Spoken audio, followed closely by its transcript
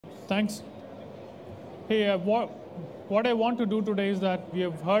Thanks. Hey, what I want to do today is that we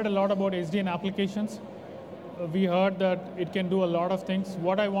have heard a lot about SDN applications. We heard that it can do a lot of things.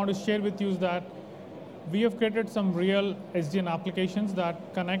 What I want to share with you is that we have created some real SDN applications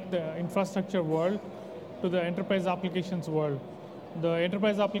that connect the infrastructure world to the enterprise applications world. The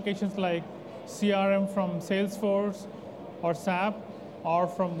enterprise applications like CRM from Salesforce or SAP or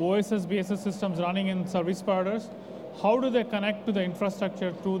from OSS BSS systems running in service providers, how do they connect to the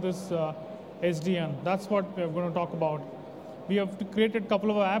infrastructure through this SDN? That's what we're going to talk about. We have created a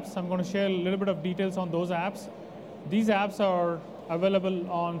couple of apps. I'm going to share a little bit of details on those apps. These apps are available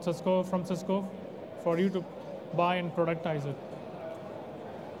on Cisco, from Cisco, for you to buy and productize it.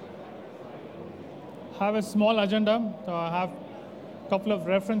 Have a small agenda. I have a couple of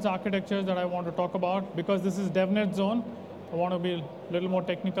reference architectures that I want to talk about. Because this is DevNet zone, I want to be a little more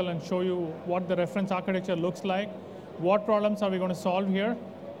technical and show you what the reference architecture looks like, what problems are we going to solve here,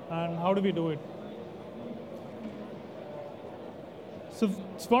 and how do we do it. So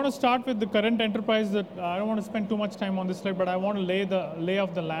I want to start with the current enterprise. That I don't want to spend too much time on this slide, but I want to lay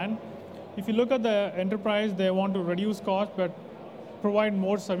of the land. If you look at the enterprise, they want to reduce cost, but provide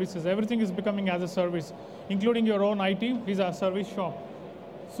more services. Everything is becoming as a service, including your own IT is a service shop.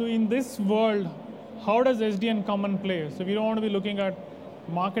 So in this world, how does SDN come and play? So we don't want to be looking at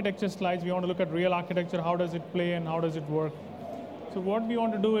architecture slides. We want to look at real architecture. How does it play and how does it work? So what we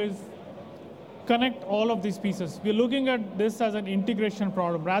want to do is connect all of these pieces. We're looking at this as an integration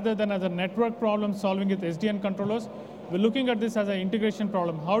problem rather than as a network problem solving with SDN controllers. We're looking at this as an integration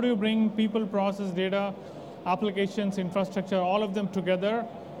problem. How do you bring people, process, data, applications, infrastructure, all of them together,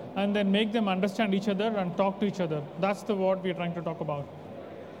 and then make them understand each other and talk to each other? That's what we're trying to talk about.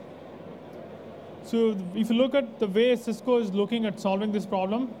 So if you look at the way Cisco is looking at solving this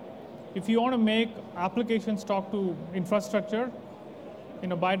problem, if you want to make applications talk to infrastructure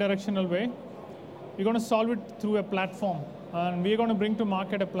in a bidirectional way, you're going to solve it through a platform. And we're going to bring to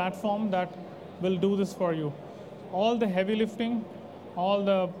market a platform that will do this for you. All the heavy lifting, all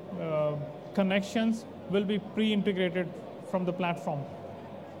the connections will be pre-integrated from the platform.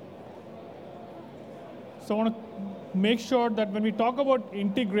 So I want to make sure that when we talk about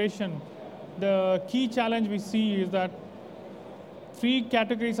integration, the key challenge we see is that 3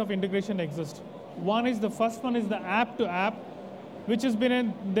 categories of integration exist. The first one is the app to app, which has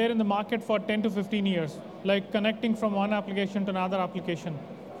been there in the market for 10 to 15 years, like connecting from one application to another application.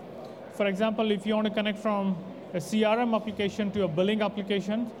 For example, if you want to connect from a CRM application to a billing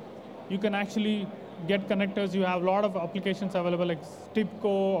application, you can actually get connectors. You have a lot of applications available like Stipco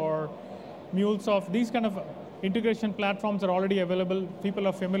or MuleSoft. These kind of integration platforms are already available. People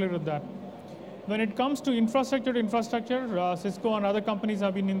are familiar with that. When it comes to infrastructure, Cisco and other companies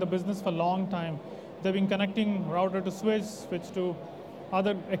have been in the business for a long time. They've been connecting router to switch to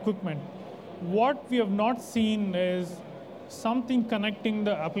other equipment. What we have not seen is something connecting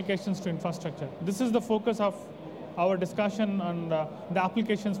the applications to infrastructure. This is the focus of our discussion and the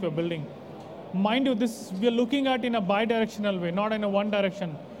applications we're building. Mind you, this we're looking at in a bidirectional way, not in a one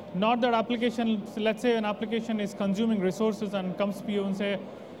direction. Not that application, let's say an application is consuming resources and comes to you and say,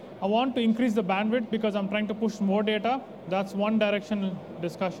 I want to increase the bandwidth because I'm trying to push more data. That's one directional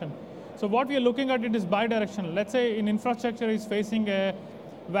discussion. So what we are looking at it is bidirectional. Let's say an infrastructure is facing a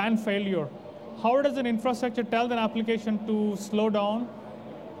WAN failure. How does an infrastructure tell an application to slow down?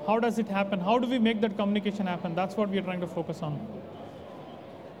 How does it happen? How do we make that communication happen? That's what we are trying to focus on.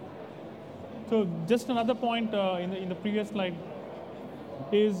 So just another point in the previous slide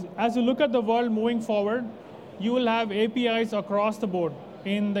is, as you look at the world moving forward, you will have APIs across the board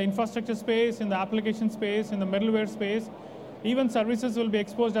in the infrastructure space, in the application space, in the middleware space. Even services will be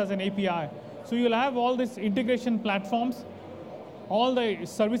exposed as an API. So you'll have all these integration platforms, all the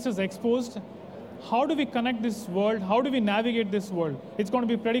services exposed. How do we connect this world? How do we navigate this world? It's going to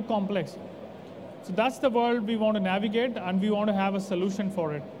be pretty complex. So that's the world we want to navigate, and we want to have a solution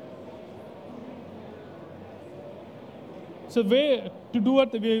for it. So way to do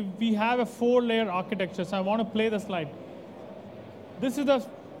it, we have a 4-layer architecture. So I want to play the slide. This is the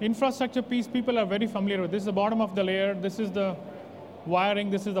infrastructure piece people are very familiar with. This is the bottom of the layer. This is the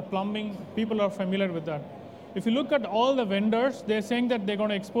wiring. This is the plumbing. People are familiar with that. If you look at all the vendors, they're saying that they're going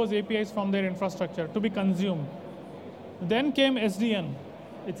to expose APIs from their infrastructure to be consumed. Then came SDN.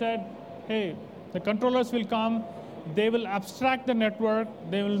 It said, hey, the controllers will come. They will abstract the network.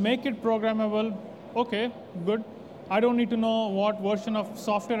 They will make it programmable. OK, good. I don't need to know what version of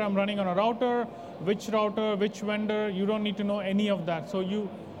software I'm running on a router, which vendor. You don't need to know any of that. So you're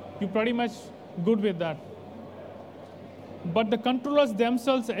pretty much good with that. But the controllers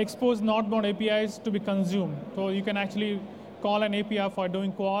themselves expose northbound APIs to be consumed. So you can actually call an API for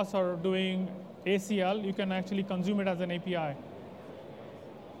doing QoS or doing ACL, you can actually consume it as an API.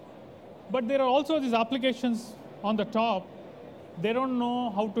 But there are also these applications on the top, they don't know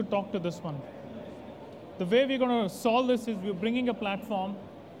how to talk to this one. The way we're going to solve this is we're bringing a platform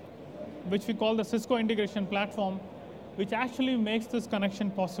which we call the Cisco Integration Platform, which actually makes this connection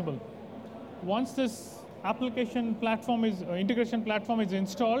possible. Once this integration platform is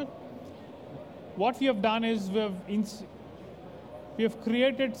installed, what we have done is we have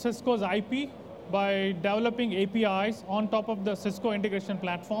created Cisco's IP by developing APIs on top of the Cisco Integration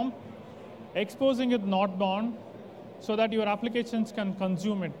Platform, exposing it northbound so that your applications can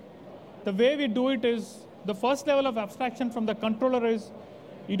consume it. The way we do it is, the first level of abstraction from the controller is,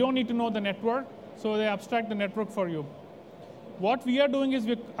 you don't need to know the network, so they abstract the network for you. What we are doing is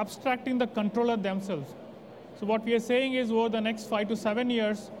we're abstracting the controller themselves. So what we are saying is over the next 5 to 7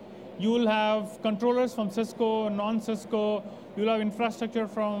 years, you will have controllers from Cisco, non-Cisco, you will have infrastructure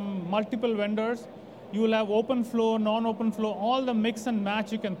from multiple vendors, you will have open flow, non-open flow, all the mix and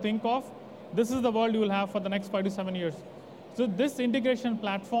match you can think of. This is the world you will have for the next 5 to 7 years. So this integration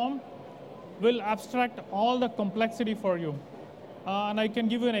platform will abstract all the complexity for you. And I can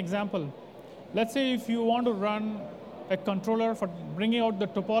give you an example. Let's say if you want to run a controller for bringing out the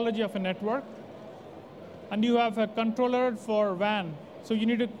topology of a network, and you have a controller for WAN, so you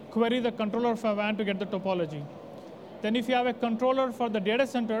need to query the controller for WAN to get the topology. Then if you have a controller for the data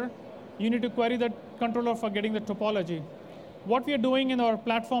center, you need to query the controller for getting the topology. What we are doing in our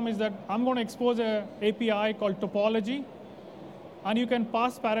platform is that I'm going to expose an API called topology, and you can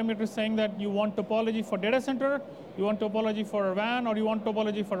pass parameters saying that you want topology for data center, you want topology for WAN, or you want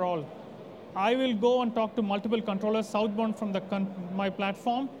topology for all. I will go and talk to multiple controllers southbound from my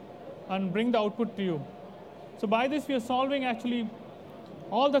platform and bring the output to you. So by this, we are solving actually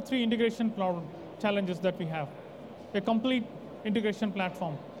all the 3 integration challenges that we have, a complete integration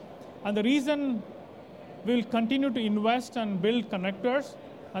platform. And the reason we'll continue to invest and build connectors,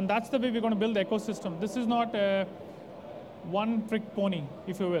 and that's the way we're going to build the ecosystem. This is not a one-trick pony,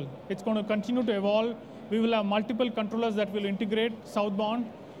 if you will. It's going to continue to evolve. We will have multiple controllers that will integrate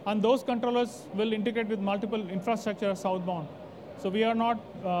southbound, and those controllers will integrate with multiple infrastructure southbound. So we are not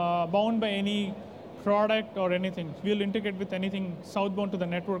bound by any product or anything. We'll integrate with anything southbound to the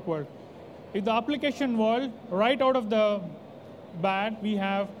network world. In the application world, right out of the bat, we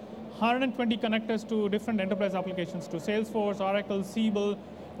have 120 connectors to different enterprise applications, to Salesforce, Oracle, Siebel,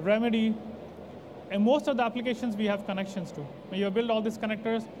 Remedy. And most of the applications we have connections to. When you build all these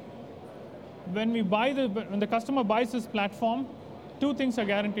connectors, when the customer buys this platform, 2 things are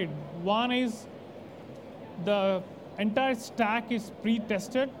guaranteed. One is the entire stack is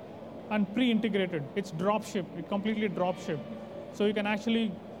pre-tested and pre-integrated. It's drop-shipped, it completely drop-shipped. So you can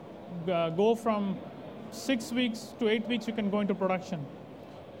actually go from 6 weeks to 8 weeks, you can go into production.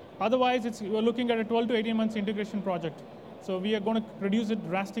 Otherwise, we're looking at a 12 to 18 months integration project. So we are going to reduce it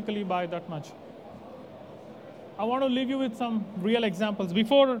drastically by that much. I want to leave you with some real examples.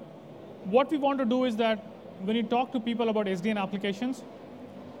 What we want to do is that when you talk to people about SDN applications,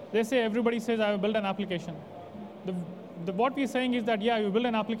 everybody says, I will build an application. What we're saying is that, yeah, you build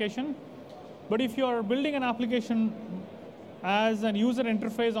an application, but if you're building an application as a user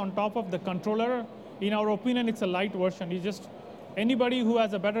interface on top of the controller, in our opinion, it's a light version. Anybody who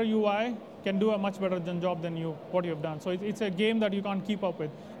has a better UI can do a much better job than what you have done. So it's a game that you can't keep up with.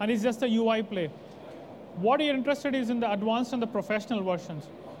 And it's just a UI play. What you're interested in is in the advanced and the professional versions.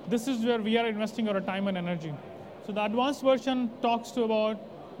 This is where we are investing our time and energy. So the advanced version talks to about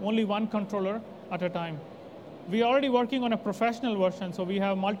only one controller at a time. We are already working on a professional version, so we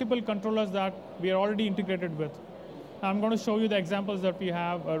have multiple controllers that we are already integrated with. I'm going to show you the examples that we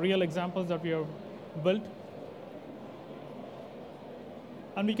have, real examples that we have built.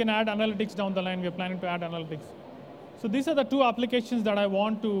 And we can add analytics down the line. We are planning to add analytics. So these are the 2 applications that I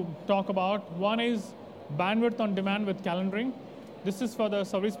want to talk about. One is bandwidth on demand with calendaring. This is for the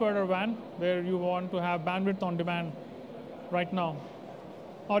service provider WAN, where you want to have bandwidth on demand right now.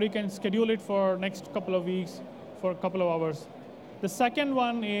 Or you can schedule it for next couple of weeks, for a couple of hours. The second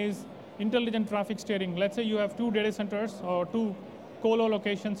one is intelligent traffic steering. Let's say you have 2 data centers or 2 colo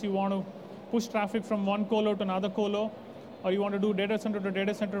locations. You want to push traffic from one colo to another colo, or you want to do data center to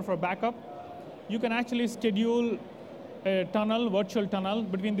data center for backup. You can actually schedule a virtual tunnel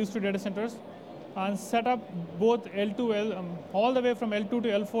between these 2 data centers and set up both L2, all the way from L2 to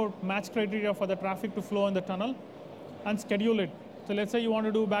L4 match criteria for the traffic to flow in the tunnel and schedule it. So let's say you want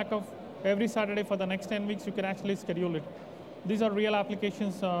to do backup every Saturday for the next 10 weeks, you can actually schedule it. These are real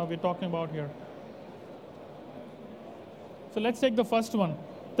applications we're talking about here. So let's take the first one.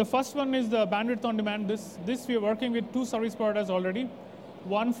 The first one is the bandwidth on demand. This we are working with 2 service providers already,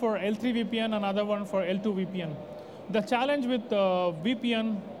 one for L3 VPN, another one for L2 VPN. The challenge with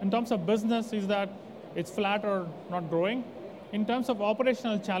VPN in terms of business is that it's flat or not growing. In terms of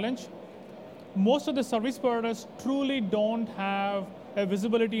operational challenge, most of the service providers truly don't have a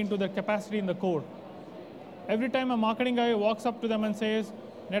visibility into the capacity in the core. Every time a marketing guy walks up to them and says,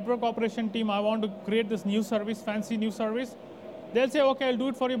 network operation team, I want to create this new service, fancy new service, they'll say, okay, I'll do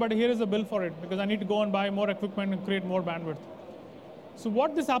it for you, but here is a bill for it, because I need to go and buy more equipment and create more bandwidth. So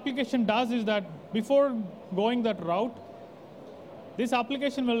what this application does is that before going that route, this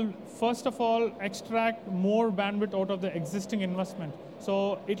application will, first of all, extract more bandwidth out of the existing investment.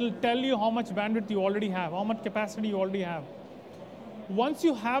 So it'll tell you how much bandwidth you already have, how much capacity you already have. Once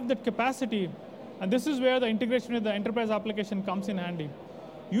you have that capacity, and this is where the integration with the enterprise application comes in handy,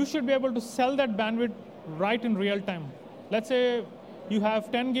 you should be able to sell that bandwidth right in real time. Let's say you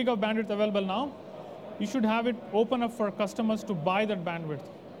have 10 gig of bandwidth available now. You should have it open up for customers to buy that bandwidth.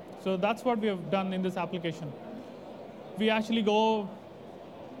 So that's what we have done in this application. We actually go,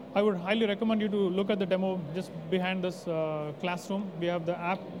 I would highly recommend you to look at the demo just behind this classroom. We have the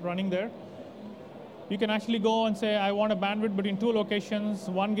app running there. You can actually go and say, I want a bandwidth between 2 locations,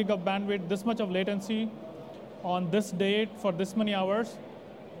 1 gig of bandwidth, this much of latency on this date for this many hours.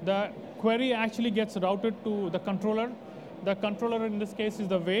 The query actually gets routed to the controller. The controller in this case is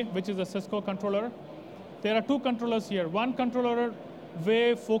the WAY, which is a Cisco controller. There are 2 controllers here. One controller,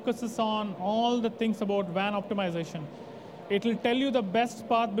 WAY, focuses on all the things about WAN optimization. It will tell you the best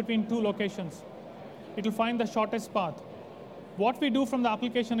path between 2 locations. It will find the shortest path. What we do from the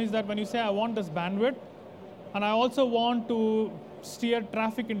application is that when you say, I want this bandwidth, and I also want to steer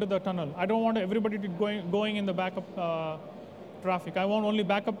traffic into the tunnel. I don't want everybody to going in the backup traffic. I want only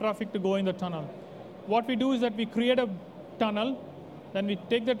backup traffic to go in the tunnel. What we do is that we create a tunnel, then we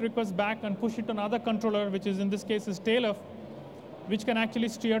take that request back and push it to another controller, which is in this case is tail-off, which can actually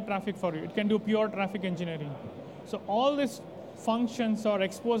steer traffic for you. It can do pure traffic engineering. So all these functions are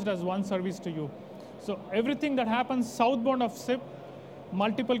exposed as one service to you. So everything that happens southbound of SIP,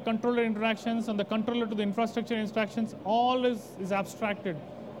 multiple controller interactions and the controller to the infrastructure instructions, all is abstracted.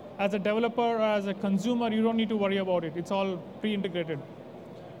 As a developer or as a consumer, you don't need to worry about it. It's all pre-integrated.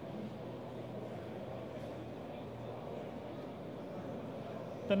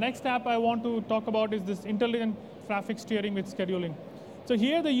 The next app I want to talk about is this intelligent traffic steering with scheduling. So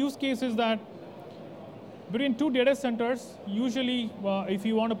here the use case is that between 2 data centers, usually if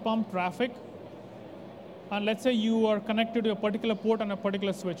you want to pump traffic, and let's say you are connected to a particular port on a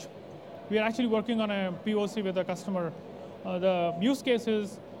particular switch. We are actually working on a POC with a customer. The use case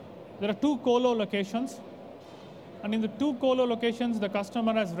is there are 2 colo locations, and in the 2 colo locations, the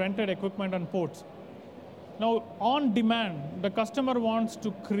customer has rented equipment and ports. Now, on demand, the customer wants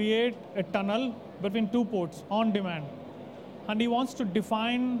to create a tunnel between 2 ports on demand. And he wants to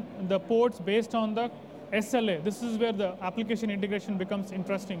define the ports based on the SLA. This is where the application integration becomes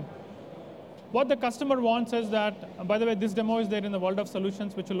interesting. What the customer wants is that, by the way, this demo is there in the World of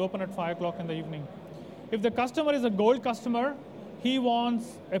Solutions, which will open at 5 o'clock in the evening. If the customer is a gold customer, he wants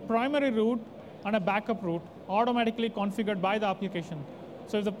a primary route and a backup route automatically configured by the application.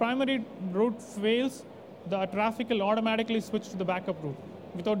 So if the primary route fails, the traffic will automatically switch to the backup route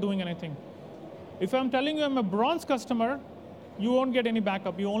without doing anything. If I'm telling you I'm a bronze customer, you won't get any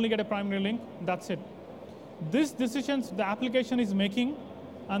backup. You only get a primary link. That's it. These decisions the application is making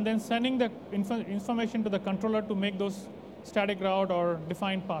and then sending the information to the controller to make those static route or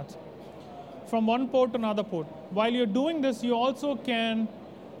defined paths from one port to another port. While you're doing this, you also can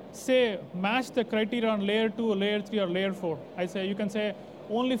say match the criteria on layer 2, or layer 3, or layer 4. You can say,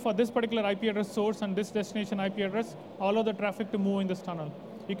 only for this particular IP address source and this destination IP address, all of the traffic to move in this tunnel.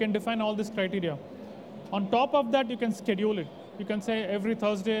 You can define all this criteria. On top of that, you can schedule it. You can say, every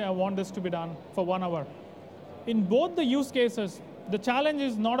Thursday, I want this to be done for 1 hour. In both the use cases, the challenge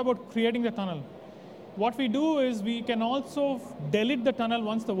is not about creating the tunnel. What we do is we can also delete the tunnel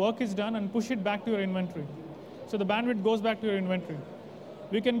once the work is done and push it back to your inventory. So the bandwidth goes back to your inventory.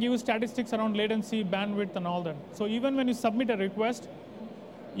 We can give statistics around latency, bandwidth, and all that. So even when you submit a request,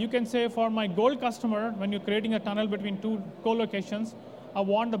 you can say, for my gold customer, when you're creating a tunnel between 2 co-locations, I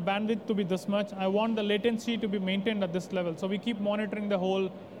want the bandwidth to be this much. I want the latency to be maintained at this level. So we keep monitoring the whole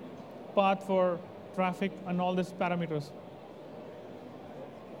path for traffic and all these parameters.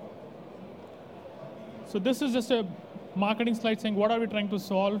 So this is just a marketing slide saying, what are we trying to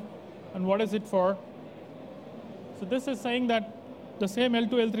solve and what is it for? So this is saying that the same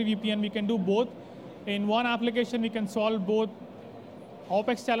L2, L3 VPN, we can do both. In one application, we can solve both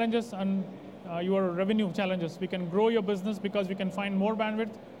OpEx challenges and your revenue challenges. We can grow your business because we can find more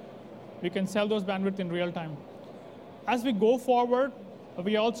bandwidth. We can sell those bandwidth in real time. As we go forward,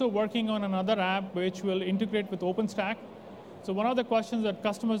 we are also working on another app which will integrate with OpenStack. So one of the questions that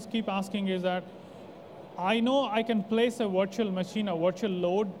customers keep asking is that, I know I can place a virtual machine, a virtual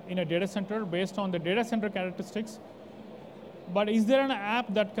load in a data center based on the data center characteristics, but is there an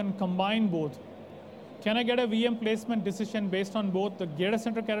app that can combine both? Can I get a VM placement decision based on both the data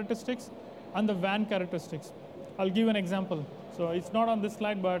center characteristics and the WAN characteristics? I'll give an example. So it's not on this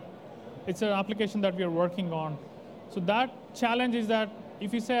slide, but it's an application that we are working on. So that challenge is that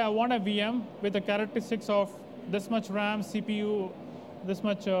if you say I want a VM with the characteristics of this much RAM, CPU, this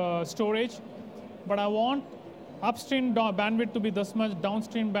much storage, but I want upstream bandwidth to be this much,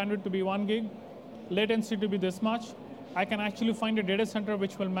 downstream bandwidth to be 1 gig, latency to be this much, I can actually find a data center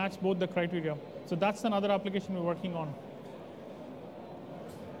which will match both the criteria. So that's another application we're working on.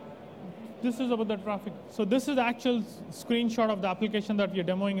 This is about the traffic. So this is the actual screenshot of the application that we're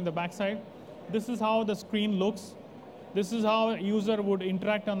demoing in the backside. This is how the screen looks. This is how a user would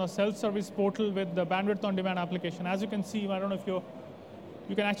interact on a self-service portal with the bandwidth on demand application. As you can see, I don't know if you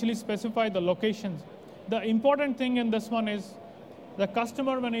can actually specify the locations. The important thing in this one is the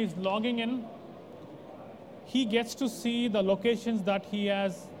customer, when he's logging in, he gets to see the locations that he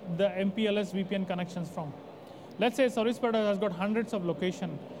has the MPLS VPN connections from. Let's say a service provider has got hundreds of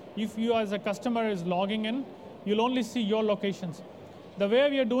locations. If you as a customer is logging in, you'll only see your locations. The way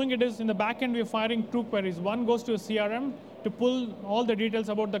we are doing it is in the back end, we are firing two queries. One goes to a CRM to pull all the details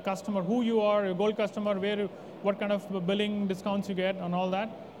about the customer, who you are, your gold customer, what kind of billing discounts you get, and all that.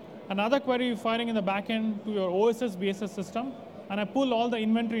 Another query you're firing in the back end to your OSS BSS system, and I pull all the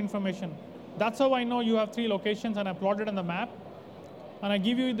inventory information. That's how I know you have 3 locations, and I plot it on the map. And I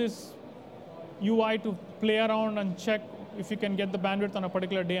give you this UI to play around and check if you can get the bandwidth on a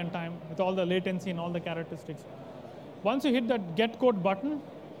particular day and time with all the latency and all the characteristics. Once you hit that get quote button,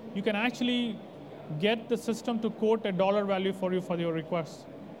 you can actually get the system to quote a dollar value for you for your request.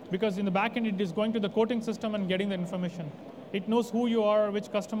 Because in the back end, it is going to the quoting system and getting the information. It knows who you are,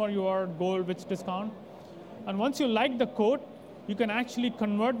 which customer you are, gold, which discount. And once you like the quote, you can actually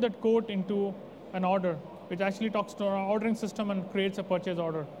convert that quote into an order, which actually talks to our ordering system and creates a purchase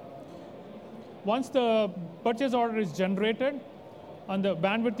order. Once the purchase order is generated and the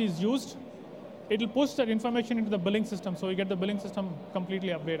bandwidth is used, it'll push that information into the billing system, so you get the billing system completely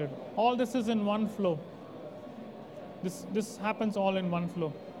updated. All this is in one flow. This happens all in one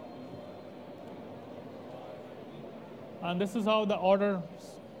flow. And this is how the order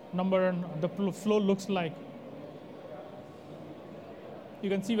number and the flow looks like. You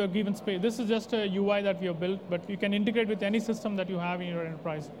can see we're given space. This is just a UI that we have built, but you can integrate with any system that you have in your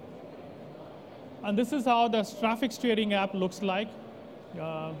enterprise. And this is how the traffic steering app looks like.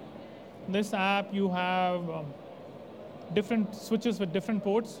 This app, you have different switches with different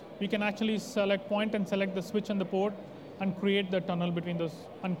ports. We can actually point and select the switch and the port and create the tunnel between those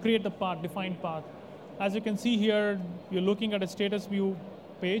and create the path, defined path. As you can see here, you're looking at a status view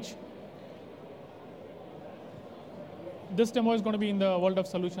page. This demo is going to be in the World of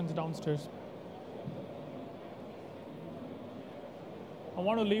Solutions downstairs. I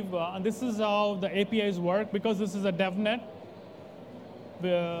want to leave, and this is how the APIs work. Because this is a DevNet,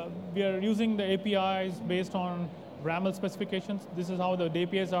 we are using the APIs based on RAML specifications. This is how the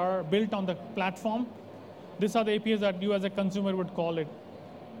APIs are built on the platform. These are the APIs that you as a consumer would call it.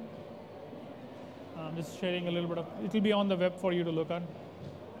 I'm just sharing a little bit of, it will be on the web for you to look at.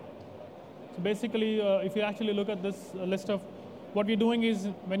 So basically, if you actually look at this list of, what we're doing is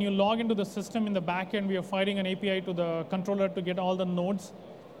when you log into the system in the back end, we are firing an API to the controller to get all the nodes.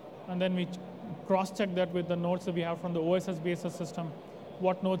 And then we cross-check that with the nodes that we have from the OSS BSS system,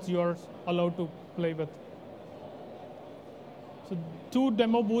 what nodes you're allowed to play with. So 2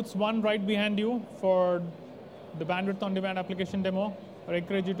 demo booths, one right behind you for the bandwidth on demand application demo. I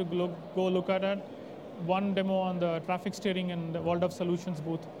encourage you to go look at it. One demo on the traffic steering and the World of Solutions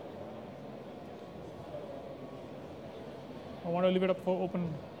booth. I want to leave it up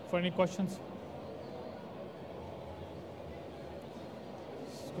open for any questions.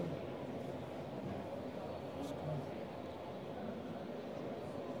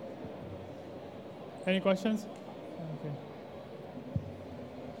 Any questions? Okay.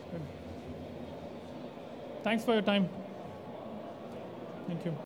 Good. Thanks for your time. Thank you.